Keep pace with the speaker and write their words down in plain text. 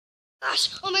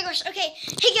Gosh, oh my gosh, okay.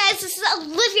 Hey guys, this is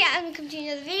Olivia and welcome to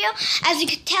another video. As you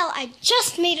could tell, I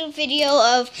just made a video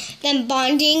of them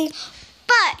bonding,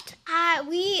 but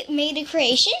we made a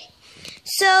creation.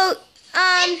 So,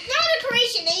 it's not a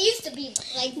creation, it used to be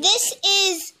like this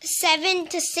is 7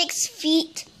 to 6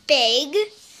 feet big.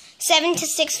 7 to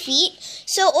 6 feet.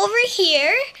 So over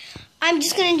here, I'm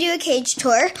just going to do a cage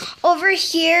tour. Over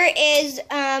here is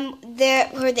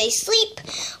where they sleep.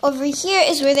 Over here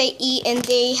is where they eat and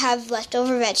they have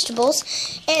leftover vegetables.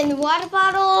 And water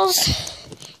bottles,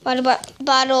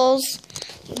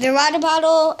 their water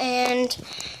bottle and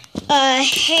a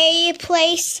hay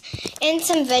place and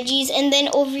some veggies. And then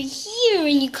over here,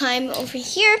 when you climb over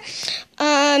here,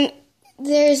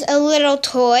 there's a little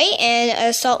toy and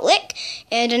a salt lick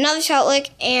and another salt lick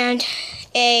and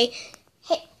a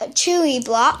chewy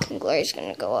block. Gloria's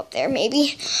gonna go up there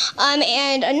maybe.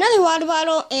 And another water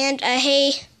bottle and a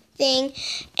hay thing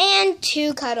and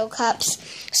 2 cuddle cups.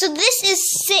 So this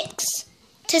is 6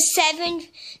 to 7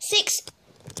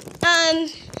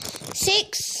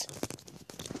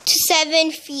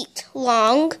 feet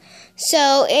long.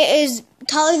 So it is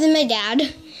taller than my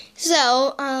dad.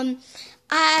 So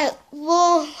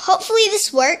hopefully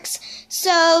this works.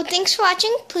 So thanks for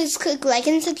watching. Please click like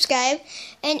and subscribe.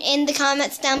 And in the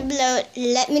comments down below,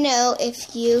 let me know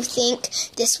if you think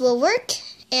this will work.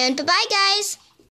 And bye-bye, guys.